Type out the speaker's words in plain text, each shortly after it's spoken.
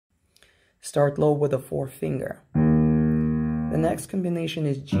Start low with the fourth finger. The next combination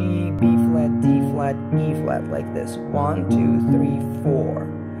is G, B flat, D flat, E flat, like this. 1, 2, 3,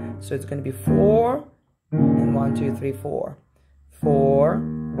 4. So it's going to be 4 and 1, 2, 3, 4. 4,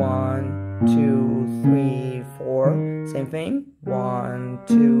 1, 2, 3, 4. Same thing. 1,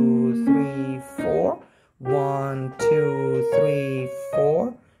 2, 3, 4. 1, 2, 3,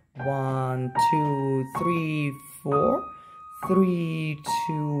 4. 1, 2, 3, 4. 3,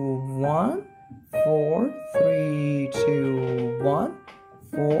 2, 1. 4, 3, 2, 1.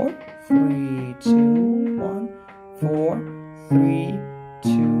 4, 3, 2, 1. 4, 3, 2,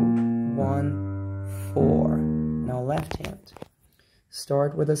 1, 4. Now left hand.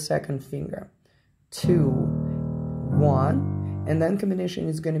 Start with the second finger. 2, 1, and then combination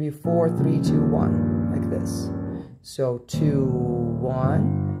is going to be 4, 3, 2, 1, like this. So 2,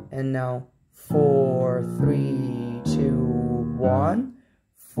 1, and now 4, 3, 2, 1,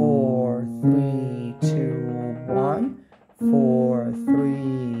 4, 3, 2, 1, 4,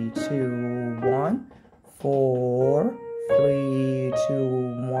 3, 2, 1, 4, 3,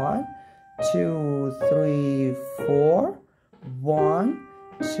 2, 1, 2, 3, 4, 1,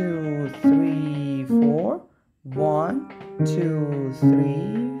 2, 3, 4, 1, 2,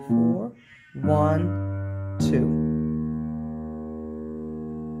 3, 4, 1, 2.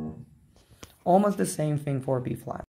 Almost the same thing for B flat.